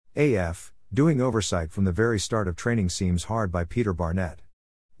AF, Doing Oversight from the Very Start of Training Seems Hard by Peter Barnett.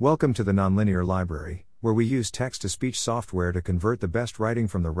 Welcome to the Nonlinear Library, where we use text-to-speech software to convert the best writing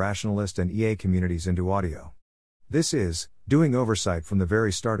from the rationalist and EA communities into audio. This is Doing Oversight from the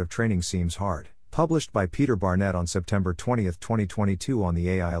Very Start of Training Seems Hard, published by Peter Barnett on September 20, 2022 on the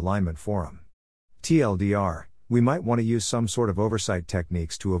AI Alignment Forum. TLDR, we might want to use some sort of oversight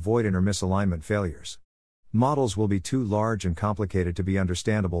techniques to avoid inter-misalignment failures. Models will be too large and complicated to be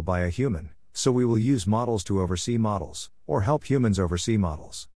understandable by a human, so we will use models to oversee models, or help humans oversee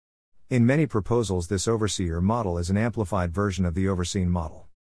models. In many proposals, this overseer model is an amplified version of the overseen model.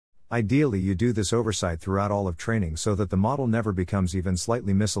 Ideally, you do this oversight throughout all of training so that the model never becomes even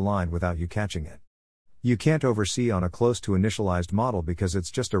slightly misaligned without you catching it. You can't oversee on a close to initialized model because it's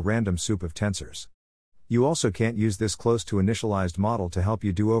just a random soup of tensors. You also can't use this close to initialized model to help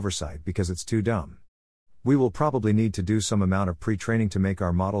you do oversight because it's too dumb. We will probably need to do some amount of pre-training to make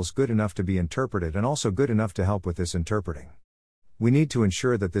our models good enough to be interpreted and also good enough to help with this interpreting. We need to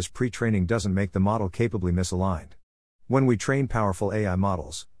ensure that this pre-training doesn't make the model capably misaligned. When we train powerful AI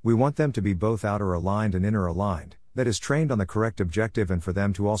models, we want them to be both outer aligned and inner aligned, that is, trained on the correct objective and for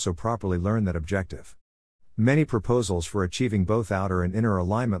them to also properly learn that objective. Many proposals for achieving both outer and inner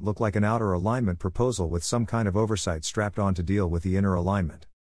alignment look like an outer alignment proposal with some kind of oversight strapped on to deal with the inner alignment.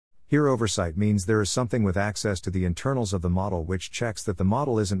 Here, oversight means there is something with access to the internals of the model which checks that the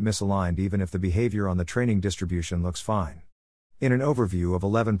model isn't misaligned even if the behavior on the training distribution looks fine. In an overview of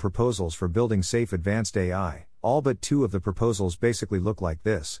 11 proposals for building safe advanced AI, all but 2 of the proposals basically look like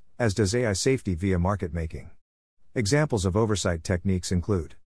this, as does AI safety via market making. Examples of oversight techniques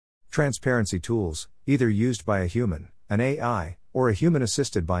include transparency tools, either used by a human, an AI, or a human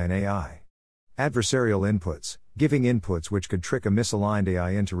assisted by an AI. Adversarial inputs, giving inputs which could trick a misaligned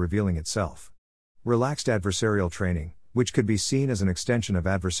AI into revealing itself. Relaxed adversarial training, which could be seen as an extension of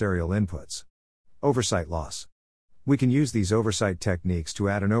adversarial inputs. Oversight loss. We can use these oversight techniques to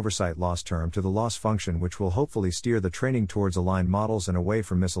add an oversight loss term to the loss function, which will hopefully steer the training towards aligned models and away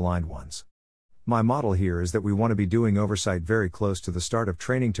from misaligned ones. My model here is that we want to be doing oversight very close to the start of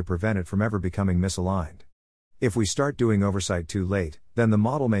training to prevent it from ever becoming misaligned. If we start doing oversight too late, then the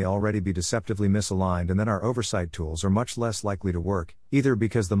model may already be deceptively misaligned, and then our oversight tools are much less likely to work, either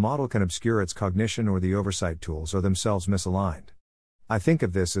because the model can obscure its cognition or the oversight tools are themselves misaligned. I think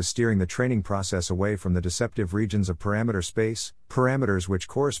of this as steering the training process away from the deceptive regions of parameter space, parameters which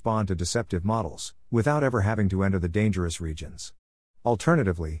correspond to deceptive models, without ever having to enter the dangerous regions.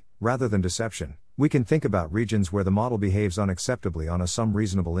 Alternatively, rather than deception, we can think about regions where the model behaves unacceptably on some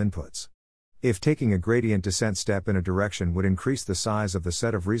reasonable inputs. If taking a gradient descent step in a direction would increase the size of the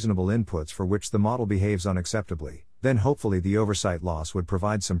set of reasonable inputs for which the model behaves unacceptably, then hopefully the oversight loss would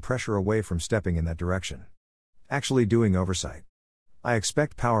provide some pressure away from stepping in that direction. Actually doing oversight. I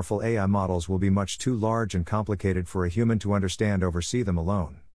expect powerful AI models will be much too large and complicated for a human to understand oversee them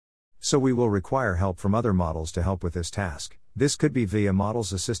alone. So we will require help from other models to help with this task. This could be via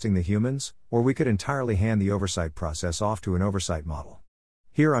models assisting the humans, or we could entirely hand the oversight process off to an oversight model.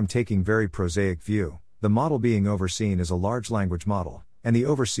 Here I'm taking very prosaic view. The model being overseen is a large language model, and the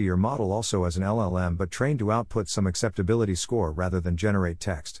overseer model also as an LLM but trained to output some acceptability score rather than generate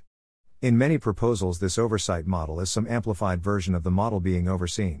text. In many proposals, this oversight model is some amplified version of the model being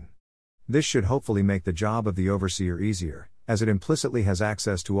overseen. This should hopefully make the job of the overseer easier, as it implicitly has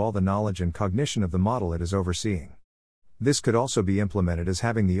access to all the knowledge and cognition of the model it is overseeing. This could also be implemented as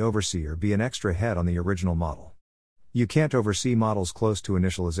having the overseer be an extra head on the original model. You can't oversee models close to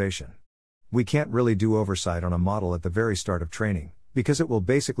initialization. We can't really do oversight on a model at the very start of training, because it will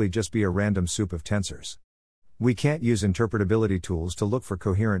basically just be a random soup of tensors. We can't use interpretability tools to look for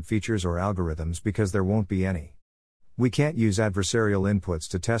coherent features or algorithms because there won't be any. We can't use adversarial inputs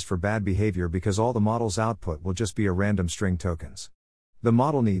to test for bad behavior because all the model's output will just be a random string tokens. The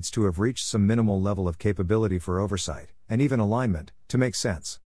model needs to have reached some minimal level of capability for oversight, and even alignment, to make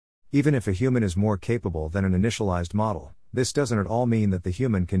sense. Even if a human is more capable than an initialized model, this doesn't at all mean that the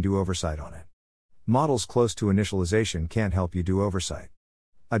human can do oversight on it. Models close to initialization can't help you do oversight.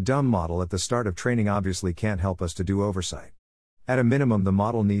 A dumb model at the start of training obviously can't help us to do oversight. At a minimum, the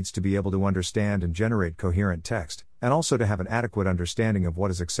model needs to be able to understand and generate coherent text, and also to have an adequate understanding of what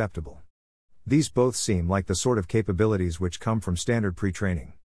is acceptable. These both seem like the sort of capabilities which come from standard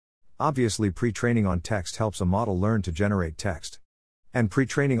pre-training. Obviously, pre-training on text helps a model learn to generate text. And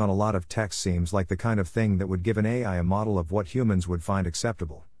pre-training on a lot of text seems like the kind of thing that would give an AI a model of what humans would find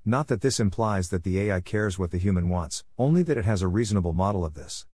acceptable. Not that this implies that the AI cares what the human wants, only that it has a reasonable model of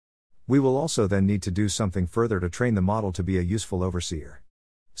this. We will also then need to do something further to train the model to be a useful overseer.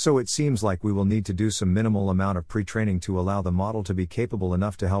 So it seems like we will need to do some minimal amount of pre-training to allow the model to be capable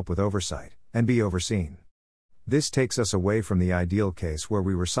enough to help with oversight, and be overseen. This takes us away from the ideal case where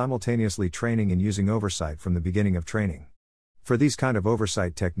we were simultaneously training and using oversight from the beginning of training. For these kind of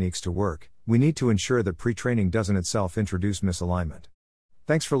oversight techniques to work, we need to ensure that pre-training doesn't itself introduce misalignment.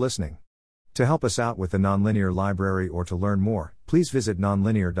 Thanks for listening. To help us out with the Nonlinear Library or to learn more, please visit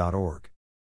nonlinear.org.